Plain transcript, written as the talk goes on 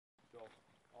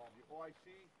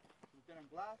OIC, Lieutenant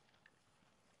Glass.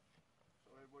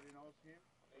 So everybody knows him.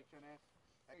 HNS.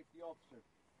 Safety officer.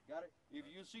 Got it? If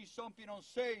you see something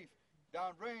unsafe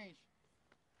downrange,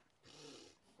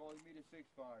 call immediate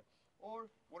 6-5. Or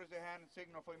what is the hand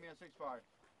signal for immediate 6-5?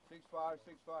 6-5,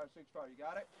 6-5, 6-5. You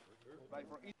got it?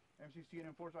 Like for each MCC and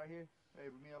enforce right here.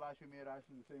 Hey, remedial action,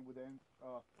 the same with them.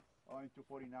 Into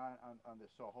 49 on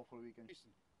this. So hopefully we can.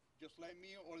 Just let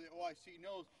me or the OIC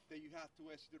knows that you have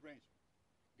to exit the range.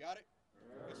 Got it?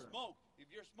 The smoke. If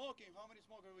you're smoking, how many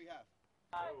smokers we have?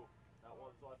 Oh, that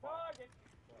one's on target.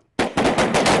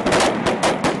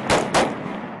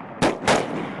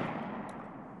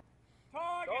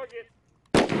 Target.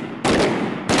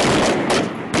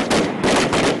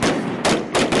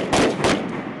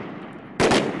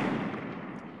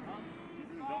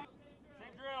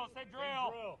 Say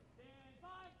drill.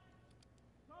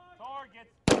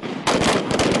 Targets.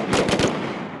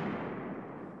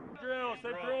 Drill.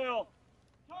 Say drill.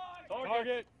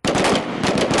 Target.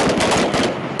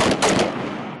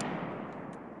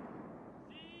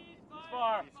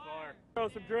 Ceasefire.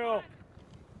 Some drill.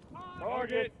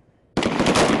 Target.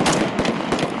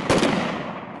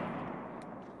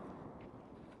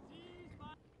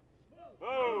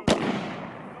 Move.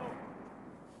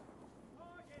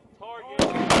 Target.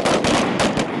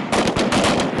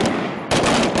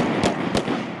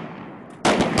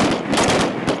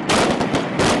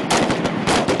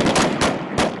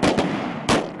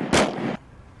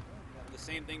 The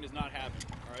same thing does not happen,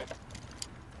 all right?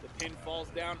 The pin falls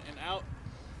down and out.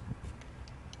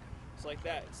 Just like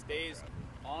that. It stays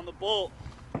on the bolt,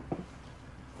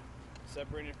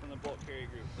 separated from the bolt carrier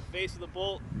group. The face of the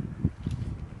bolt,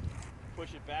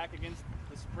 push it back against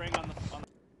the spring on the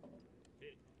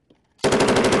Hit.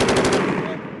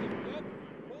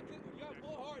 Yep,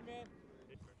 pull hard, man.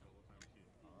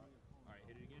 All right,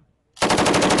 hit it again.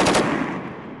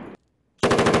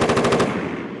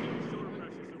 Shoulder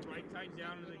pressure, so right tight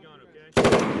down into the gun, okay? This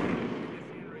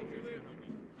hand right here is gonna help me.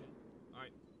 All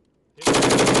right, hit it.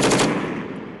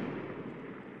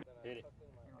 Hit it.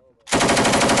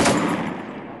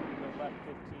 Go left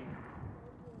 15.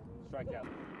 Strike out.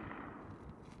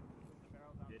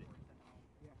 Hit it.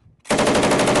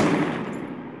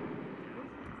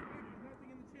 Nothing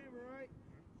in the chamber, right?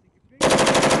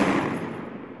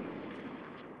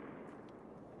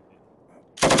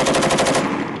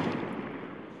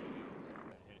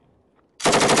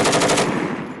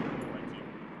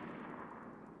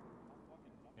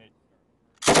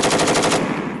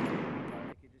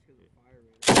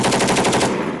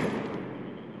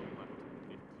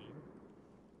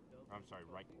 I'm sorry,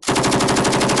 right.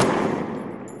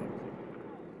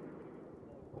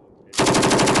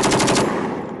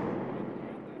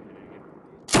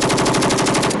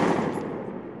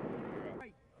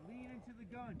 Right, lean into the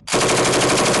gun.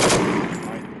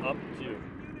 Right, up two.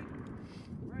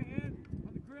 Right hand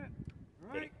on the grip.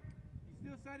 Alright? You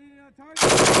still sighted in on target?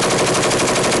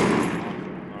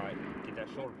 Alright, get that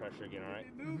shoulder pressure again, alright?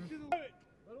 Move to the left.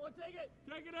 Little one, take it!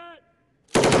 Take it at!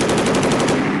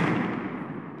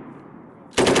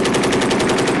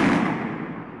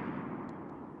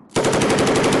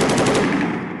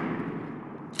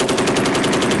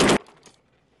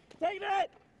 Take it!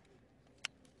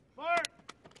 Fire!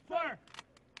 Fire!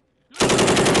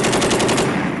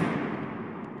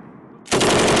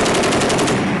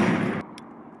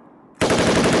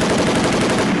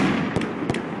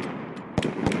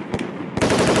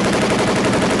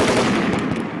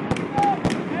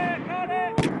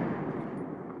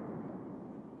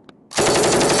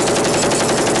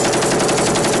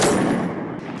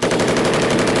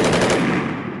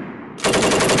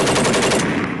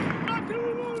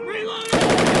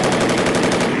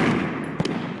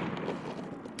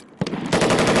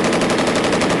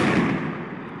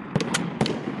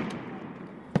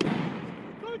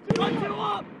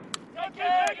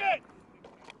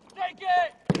 Take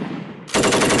it!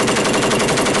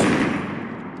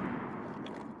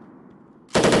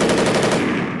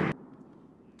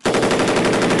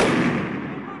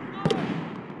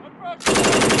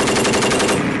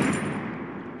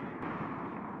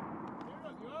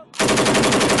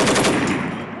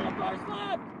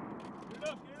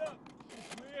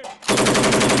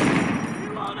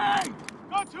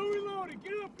 Go, two reloading.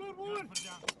 Get up, good one.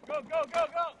 Go, go, go,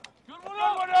 go! Good one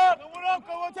up. Good one up. Good one up.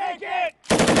 Go on, take it.